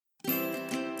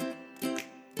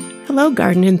Hello,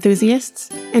 garden enthusiasts,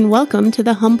 and welcome to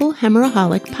the Humble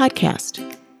Hemeroholic podcast.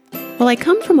 While I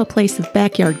come from a place of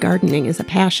backyard gardening as a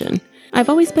passion, I've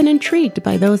always been intrigued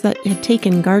by those that have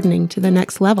taken gardening to the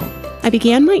next level. I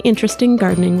began my interest in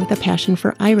gardening with a passion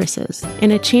for irises,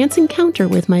 and a chance encounter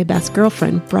with my best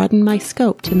girlfriend broadened my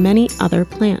scope to many other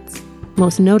plants,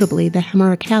 most notably the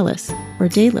Hemeroholic, or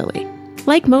daylily.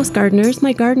 Like most gardeners,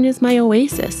 my garden is my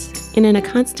oasis, and in a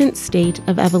constant state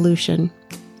of evolution.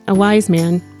 A wise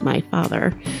man, my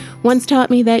father, once taught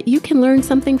me that you can learn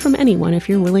something from anyone if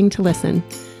you're willing to listen.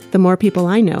 The more people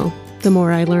I know, the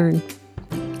more I learn.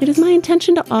 It is my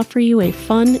intention to offer you a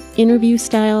fun,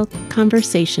 interview-style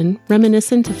conversation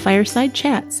reminiscent of fireside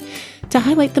chats to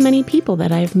highlight the many people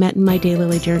that I have met in my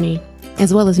daylily journey,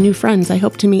 as well as new friends I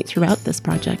hope to meet throughout this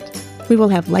project. We will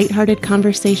have lighthearted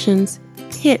conversations,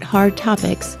 hit hard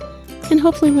topics, and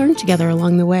hopefully learn together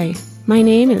along the way. My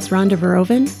name is Rhonda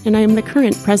Verhoeven, and I am the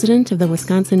current president of the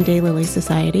Wisconsin Daylily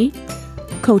Society,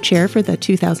 co-chair for the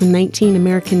 2019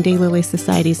 American Daylily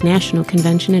Society's National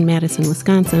Convention in Madison,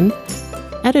 Wisconsin,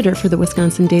 editor for the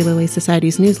Wisconsin Daylily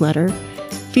Society's newsletter,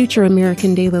 future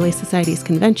American Daylily Society's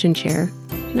convention chair,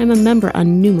 and I'm a member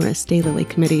on numerous daylily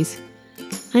committees.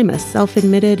 I'm a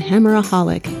self-admitted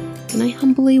Hemeroholic, and I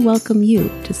humbly welcome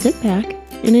you to sit back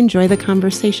and enjoy the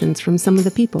conversations from some of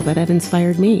the people that have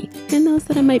inspired me and those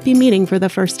that I might be meeting for the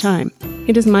first time.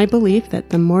 It is my belief that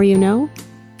the more you know,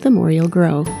 the more you'll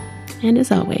grow. And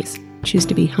as always, choose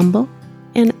to be humble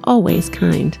and always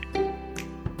kind.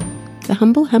 The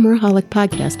Humble Hemeroholic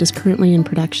podcast is currently in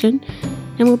production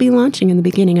and will be launching in the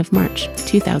beginning of March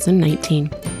 2019.